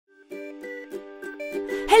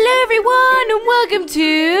Hello everyone and welcome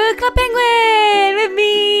to Club Penguin with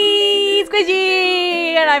me,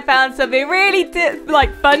 Sqaishey, and I found something really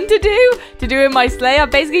fun to do in my sleigh. I've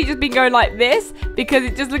basically just been going like this because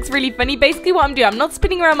it just looks really funny. Basically what I'm doing, I'm not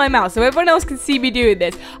spinning around my mouse so everyone else can see me doing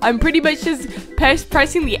this. I'm pretty much just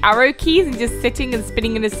pressing the arrow keys and just sitting and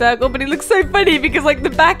spinning in a circle, but it looks so funny because like the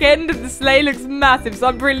back end of the sleigh looks massive, so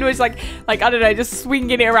I'm pretty much like I don't know, just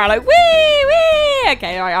swinging it around like wee wee.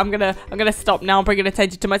 Okay, all right, I'm gonna stop now. I'm bringing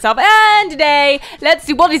attention to myself. And today, let's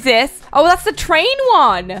see, what is this? Oh, that's the train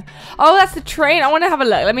one. Oh, that's the train. I want to have a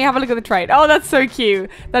look. Let me have a look at the train. Oh, that's so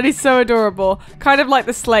cute. That is so adorable. Kind of like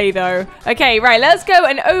the sleigh though. Okay, right, let's go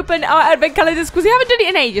and open our advent calendars because we haven't done it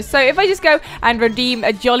in ages. So if I just go and redeem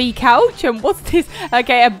a jolly couch, and what's this?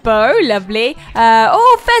 Okay, a bow, lovely.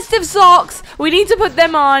 Oh, festive socks. We need to put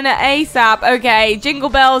them on ASAP. Okay, jingle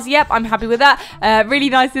bells. Yep, I'm happy with that. Really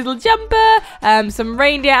nice little jumper. Some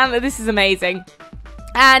reindeer, and this is amazing.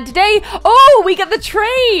 And today, oh, we get the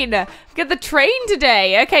train. We get the train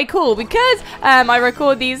today. Okay, cool. Because I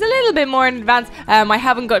record these a little bit more in advance, I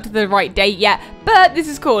haven't got to the right date yet. But this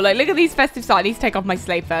is cool. Like, look at these festive socks. I need to take off my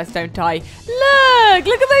sleigh first, don't I?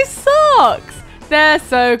 Look at those socks. They're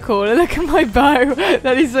so cool. Look at my bow.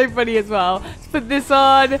 That is so funny as well. Let's put this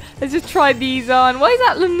on. Let's just try these on. Why is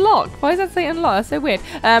that unlocked? Why does that say unlocked? That's so weird.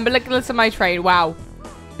 But look at my train. Wow.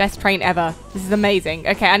 Best train ever. This is amazing.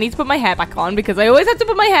 Okay, I need to put my hair back on because I always have to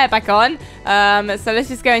put my hair back on. So let's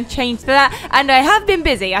just go and change to that. And I have been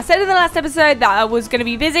busy. I said in the last episode that I was going to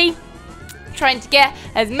be busy trying to get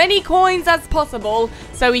as many coins as possible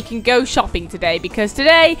so we can go shopping today, because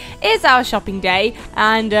today is our shopping day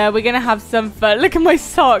and we're gonna have some fun. Look at my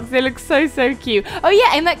socks, they look so cute. Oh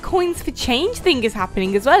yeah, and that coins for change thing is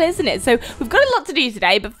happening as well, isn't it? So we've got a lot to do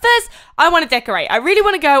today, but first I want to decorate. I really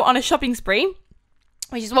want to go on a shopping spree,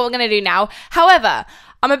 which is what we're going to do now. However,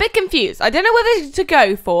 I'm a bit confused. I don't know whether to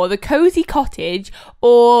go for the cozy cottage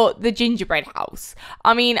or the gingerbread house.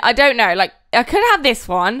 I mean, I don't know. Like, I could have this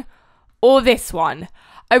one or this one.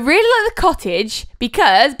 I really like the cottage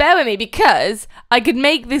because, bear with me, because I could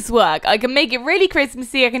make this work. I can make it really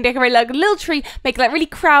Christmassy. I can decorate like a little tree, make it like really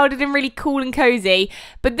crowded and really cool and cozy.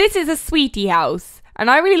 But this is a sweetie house,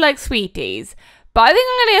 and I really like sweeties. But I think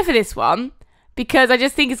I'm going to go for this one, because I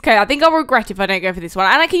just think it's cool. I think I'll regret if I don't go for this one.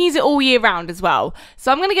 And I can use it all year round as well.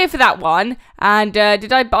 So I'm going to go for that one. And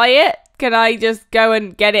did I buy it? Can I just go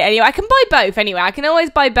and get it anyway? I can buy both anyway. I can always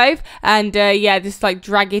buy both. And yeah, just like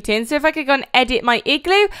drag it in. So if I click on edit my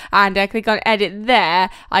igloo and click on edit there,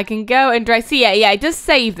 I can go and drag. See, yeah, it does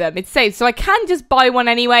save them. It's saved. So I can just buy one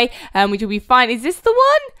anyway, which will be fine. Is this the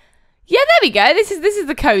one? Yeah, there we go. This is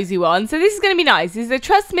the cozy one. So this is going to be nice.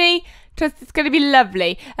 Trust me. It's going to be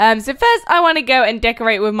lovely. So first I want to go and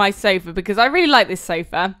decorate with my sofa because I really like this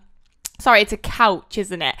sofa. Sorry, it's a couch,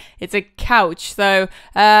 isn't it? It's a couch. So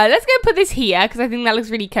let's go and put this here because I think that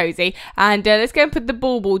looks really cozy. And let's go and put the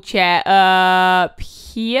ball chair up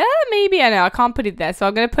here, maybe? I know, I can't put it there. So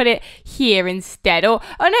I'm going to put it here instead. Or,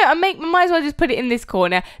 oh no, I might as well just put it in this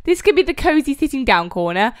corner. This could be the cozy sitting down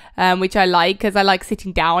corner, which I like because I like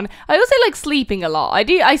sitting down. I also like sleeping a lot.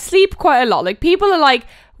 I sleep quite a lot. Like, people are like,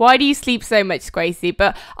 why do you sleep so much, Sqaishey?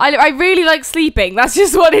 But I really like sleeping. That's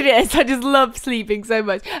just what it is. I just love sleeping so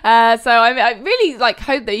much. So I really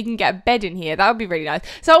hope that you can get a bed in here. That would be really nice.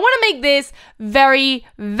 So I want to make this very,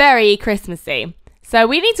 very Christmassy. So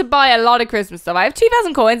we need to buy a lot of Christmas stuff. I have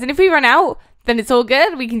 2,000 coins, and if we run out, then it's all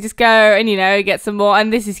good. We can just go and, get some more.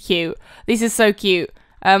 And this is cute. This is so cute.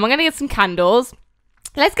 I'm going to get some candles.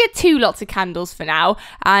 Let's get 2 lots of candles for now,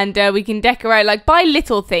 and we can decorate, buy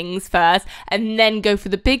little things first, and then go for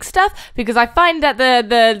the big stuff, because I find that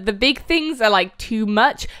the big things are, too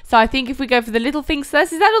much, so I think if we go for the little things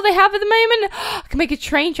first, is that all they have at the moment? I can make a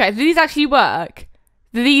train track. Do these actually work?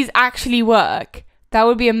 Do these actually work? That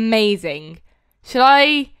would be amazing. Should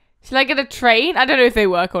I get a train? I don't know if they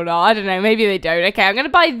work or not. I don't know. Maybe they don't. Okay, I'm going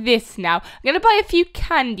to buy this now. I'm going to buy a few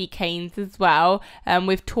candy canes as well,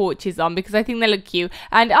 with torches on, because I think they look cute.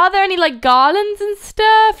 And are there any, garlands and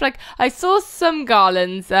stuff? I saw some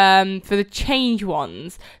garlands for the change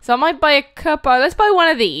ones. So I might buy a couple. Let's buy one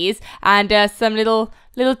of these and some little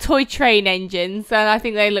toy train engines. And I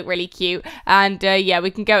think they look really cute. And, yeah, we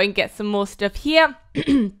can go and get some more stuff here. I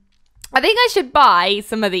think I should buy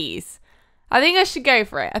some of these. I think I should go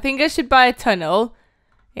for it. I think I should buy a tunnel.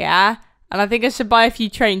 Yeah. And I think I should buy a few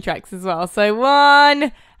train tracks as well. So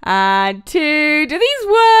 1 and 2. Do these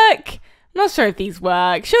work? I'm not sure if these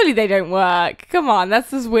work. Surely they don't work. Come on.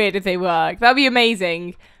 That's just weird if they work. That'd be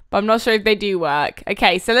amazing. But I'm not sure if they do work.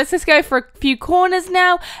 Okay, so let's just go for a few corners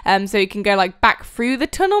now. So you can go back through the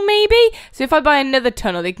tunnel maybe. So if I buy another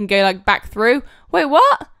tunnel, they can go back through. Wait,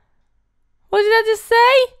 what? What did I just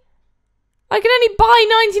say? I can only buy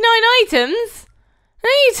 99 items? Now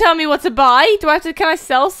you tell me what to buy. Can I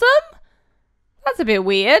sell some? That's a bit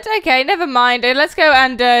weird. Okay, never mind. Let's go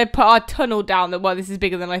and put our tunnel down. Well, this is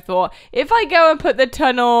bigger than I thought. If I go and put the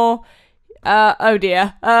tunnel... oh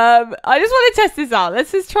dear. I just want to test this out.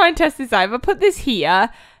 Let's just try and test this out. If I put this here,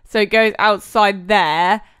 so it goes outside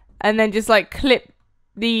there, and then just like clip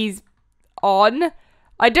these on.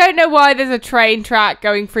 I don't know why there's a train track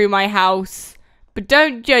going through my house, but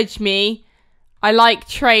don't judge me. I like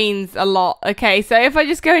trains a lot. Okay, so if I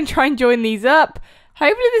just go and try and join these up,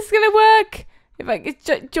 hopefully this is going to work. If I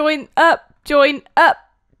could join up.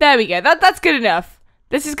 There we go. That's good enough.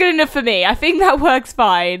 This is good enough for me. I think that works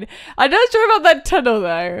fine. I'm not sure about that tunnel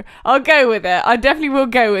though. I'll go with it. I definitely will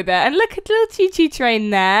go with it. And look at the little choo-choo train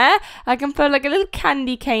there. I can put like a little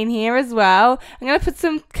candy cane here as well. I'm going to put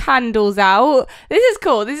some candles out. This is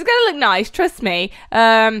cool. This is going to look nice. Trust me.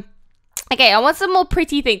 Okay, I want some more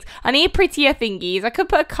pretty things. I need prettier thingies. I could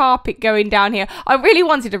put a carpet going down here. I really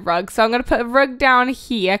wanted a rug, so I'm going to put a rug down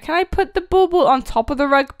here. Can I put the bauble on top of the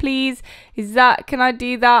rug, please? Can I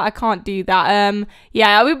do that? I can't do that.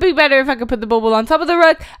 Yeah, it would be better if I could put the bauble on top of the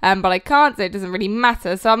rug, but I can't, so it doesn't really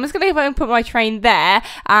matter. So I'm just going to go and put my train there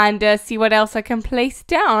and see what else I can place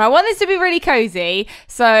down. I want this to be really cozy,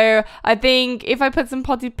 so I think if I put some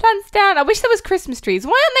potted plants down, I wish there was Christmas trees.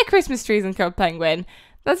 Why aren't there Christmas trees in Club Penguin?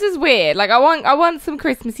 That's just weird. Like, I want some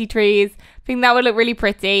Christmassy trees. I think that would look really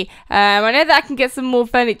pretty. I know that I can get some more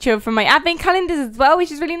furniture from my advent calendars as well,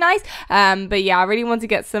 which is really nice. But yeah, I really want to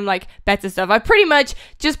get some, like, better stuff. I pretty much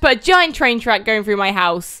just put a giant train track going through my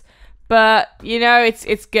house. But, you know,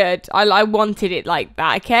 it's good. I wanted it like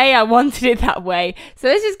that, okay? I wanted it that way. So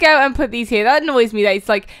let's just go and put these here. That annoys me that it's,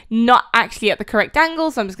 like, not actually at the correct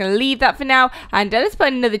angle. So I'm just going to leave that for now. And let's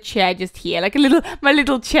put another chair just here. Like my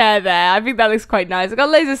little chair there. I think that looks quite nice. I've got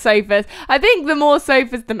loads of sofas. I think the more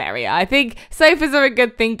sofas, the merrier. I think sofas are a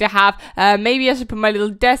good thing to have. Maybe I should put my little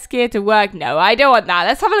desk here to work. No, I don't want that.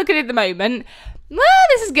 Let's have a look at it at the moment. Well,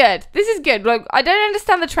 this is good. This is good. Like, I don't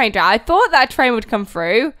understand the train track. I thought that a train would come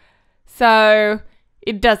through. So,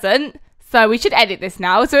 it doesn't. So, we should edit this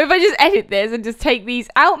now. So, if I just edit this and just take these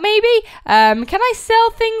out, maybe? Can I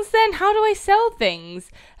sell things then? How do I sell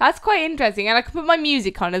things? That's quite interesting. And I can put my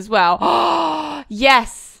music on as well. Oh,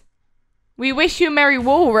 yes. We wish you a Merry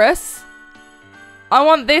Walrus. I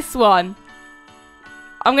want this one.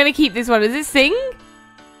 I'm going to keep this one. Does it sing?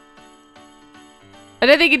 I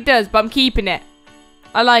don't think it does, but I'm keeping it.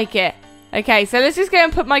 I like it. Okay, so let's just go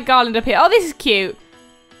and put my garland up here. Oh, this is cute.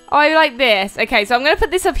 Oh, I like this. Okay, so I'm going to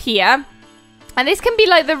put this up here. And this can be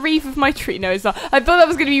like the wreath of my tree. No, it's not. I thought that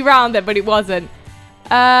was going to be round there, but it wasn't.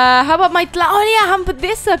 How about my... Oh, yeah, I haven't put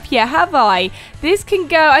this up here, have I? This can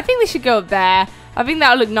go... I think this should go up there. I think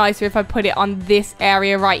that'll look nicer if I put it on this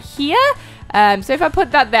area right here. So if I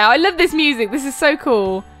put that there... I love this music. This is so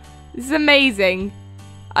cool. This is amazing.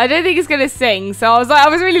 I don't think it's going to sing, so I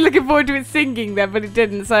was really looking forward to it singing there, but it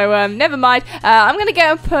didn't, so never mind. I'm going to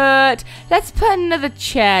go and let's put another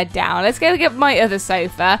chair down. Let's go get my other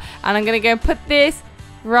sofa, and I'm going to go and put this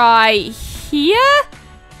right here.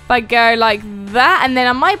 If I go like that, and then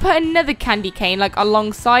I might put another candy cane, like,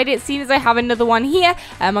 alongside it, seeing as I have another one here.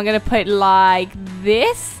 I'm going to put it like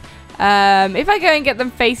this. If I go and get them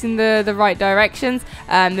facing the right directions,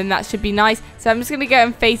 then that should be nice. So I'm just going to go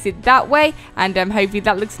and face it that way, and hopefully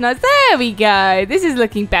that looks nice. There we go. This is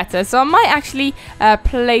looking better. So I might actually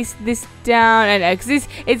place this down. I know, because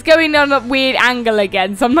it's going on a weird angle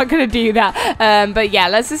again, so I'm not going to do that. But yeah,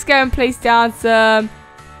 let's just go and place down some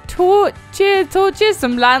torches,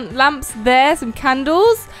 some lamps there, some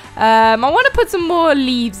candles. I want to put some more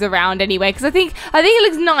leaves around anyway, because I think it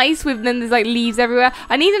looks nice with them. There's like leaves everywhere.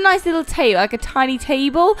 I need a nice little table, like a tiny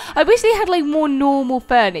table. I wish they had like more normal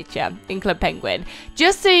furniture in Club Penguin,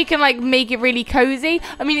 just so you can like make it really cozy.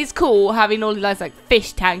 I mean, it's cool having all these like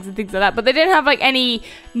fish tanks and things like that, but they don't have like any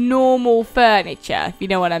normal furniture, if you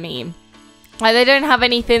know what I mean. Like, they don't have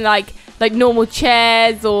anything like normal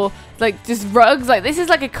chairs or like just rugs. Like, this is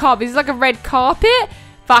like a carpet. This is like a red carpet.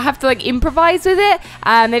 But I have to like improvise with it,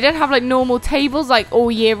 and they don't have like normal tables like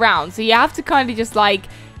all year round, so you have to kind of just like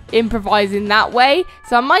improvise in that way.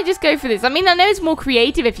 So I might just go for this. I mean, I know it's more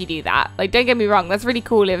creative if you do that, like, don't get me wrong, that's really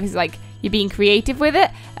cool if it's like you're being creative with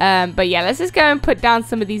it. But yeah, let's just go and put down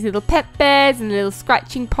some of these little pet beds and a little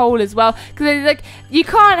scratching pole as well, because like you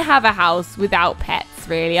can't have a house without pets,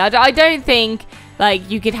 really. I don't think like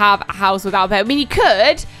you could have a house without pets. I mean, you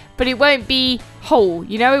could, but it won't be whole,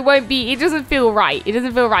 you know. It doesn't feel right. It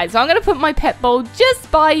doesn't feel right. So I'm gonna put my pet bowl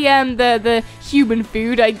just by the human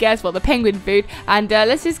food, I guess, well, the penguin food, and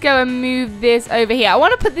let's just go and move this over here. I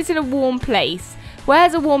want to put this in a warm place,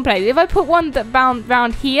 Where's a warm place? If I put one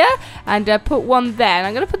round here and put one there, and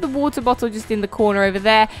I'm going to put the water bottle just in the corner over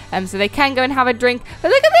there so they can go and have a drink. But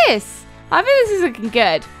look at this. I think this is looking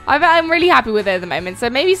good. I'm really happy with it at the moment. So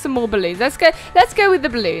maybe some more balloons. Let's go with the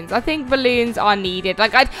balloons. I think balloons are needed.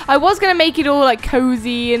 Like I was gonna make it all like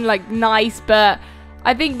cozy and like nice, but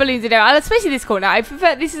I think balloons are there. Especially this corner. I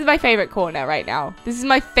prefer. This is my favorite corner right now. This is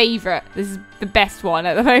my favorite. This is the best one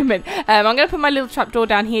at the moment. I'm gonna put my little trapdoor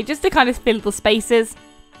down here just to kind of fill the spaces.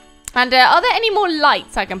 And are there any more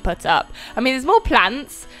lights I can put up? I mean, there's more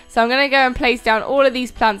plants. So I'm going to go and place down all of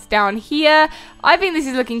these plants down here. I think this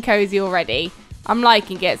is looking cozy already. I'm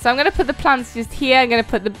liking it. So I'm going to put the plants just here. I'm going to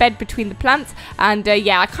put the bed between the plants. And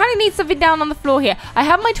yeah, I kind of need something down on the floor here. I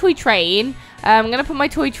have my toy train. I'm going to put my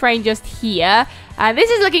toy train just here. And this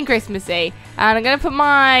is looking Christmassy. And I'm going to put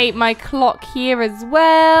my clock here as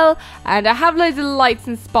well. And I have loads of lights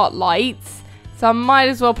and spotlights. So I might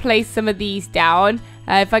as well place some of these down.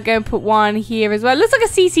 If I go and put one here as well. It looks like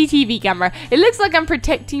a CCTV camera. It looks like I'm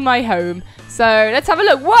protecting my home. So let's have a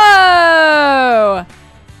look. Whoa!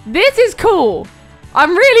 This is cool. I'm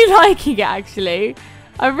really liking it, actually.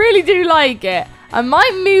 I really do like it. I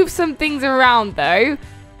might move some things around, though.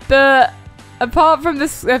 But apart from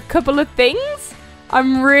this, a couple of things,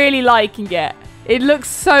 I'm really liking it. It looks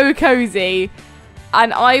so cozy.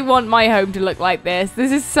 And I want my home to look like this.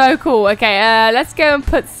 This is so cool. Okay, let's go and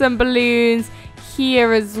put some balloons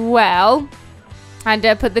here as well, and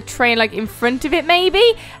put the train like in front of it maybe.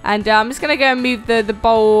 And I'm just gonna go and move the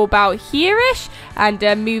bulb out here-ish and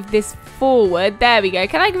move this forward. There we go.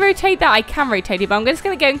 Can I rotate that? I can rotate it, but I'm just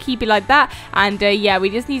gonna go and keep it like that. And yeah,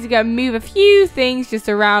 we just need to go and move a few things just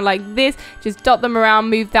around like this. Just dot them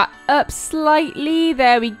around, move that up slightly.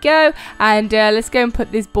 There we go. And let's go and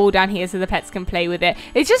put this ball down here so the pets can play with it.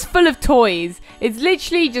 It's just full of toys. It's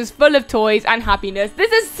literally just full of toys and happiness.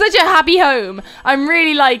 This is such a happy home. I'm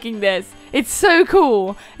really liking this. It's so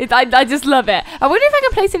cool. I just love it. I wonder if I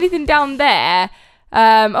can place anything down there.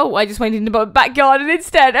 Oh, I just went into my back garden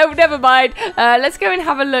instead. Oh, never mind. Let's go and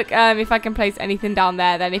have a look if I can place anything down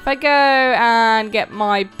there then. If I go and get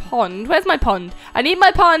my pond. Where's my pond? I need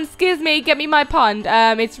my pond. Excuse me. Get me my pond.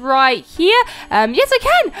 It's right here. Yes, I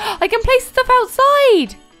can. I can place stuff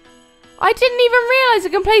outside. I didn't even realize I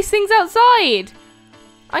can place things outside.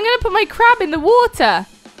 I'm going to put my crab in the water.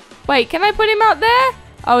 Wait, can I put him out there?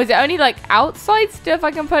 Oh, is it only like outside stuff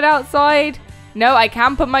I can put outside? No, I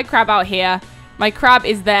can put my crab out here. My crab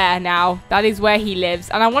is there now. That is where he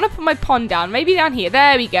lives. And I want to put my pond down. Maybe down here.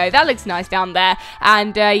 There we go. That looks nice down there.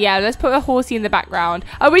 And yeah, let's put a horsey in the background.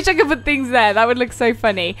 I wish I could put things there. That would look so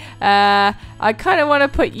funny. I kind of want to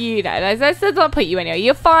put you there. Let's not put you anywhere.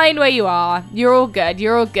 You're fine where you are. You're all good.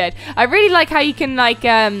 You're all good. I really like how you can like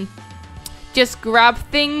just grab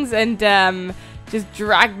things and just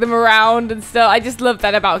drag them around and stuff. I just love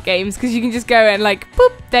that about games because you can just go and like,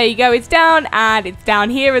 boop, there you go, it's down, and it's down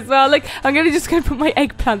here as well. Look, I'm just gonna put my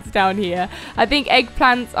eggplants down here. I think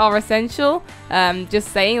eggplants are essential. Just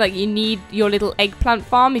saying, like, you need your little eggplant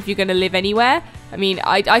farm if you're gonna live anywhere. I mean,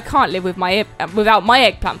 I can't live with without my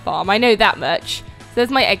eggplant farm. I know that much. So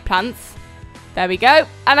there's my eggplants. There we go.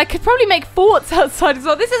 And I could probably make forts outside as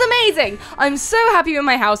well. This is amazing. I'm so happy with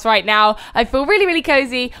my house right now. I feel really, really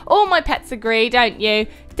cozy. All my pets agree, don't you?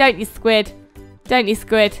 Don't you, Squid? Don't you,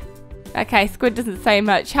 Squid? Okay, Squid doesn't say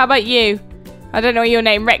much. How about you? I don't know your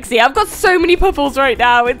name, Rexy. I've got so many puffles right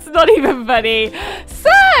now. It's not even funny.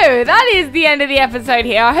 So, that is the end of the episode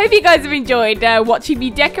here. I hope you guys have enjoyed watching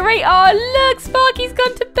me decorate. Oh, look, Sparky's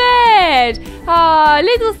gone to bed. Oh,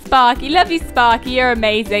 little Sparky. Love you, Sparky. You're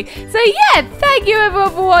amazing. So, yeah, thank you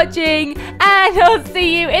everyone for watching. And I'll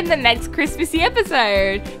see you in the next Christmassy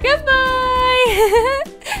episode. Goodbye.